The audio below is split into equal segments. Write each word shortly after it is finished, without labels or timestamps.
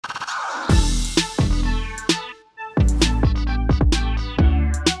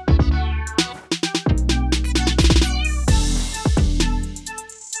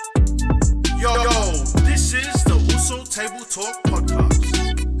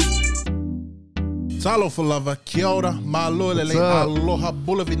Talofa lava, kia ora, malolele, aloha,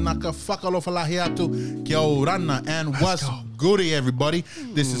 bulavi naka, whakalofa lahi atu, kia orana, and what's goody, everybody?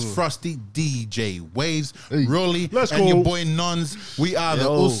 This is Frosty, DJ Waves, Rolly, and your boy Nuns. We are the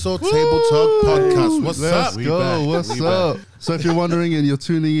USO Table Talk Podcast. What's up? What's up? So if you're wondering and you're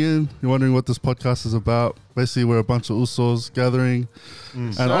tuning in, you're wondering what this podcast is about, basically we're a bunch of Usos gathering.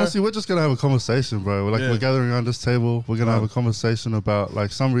 And honestly, we're just going to have a conversation, bro. We're gathering around this table. We're going to have a conversation about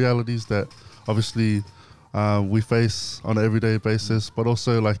like some realities that obviously we face on an everyday basis, but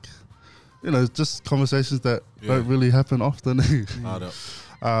also like, you know, just conversations that don't really happen often.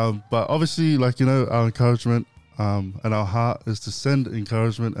 But obviously, like, you know, our encouragement and our heart is to send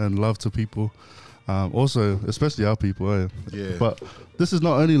encouragement and love to people. Also, especially our people. But this is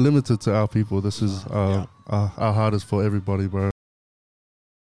not only limited to our people. This is our heart is for everybody, bro.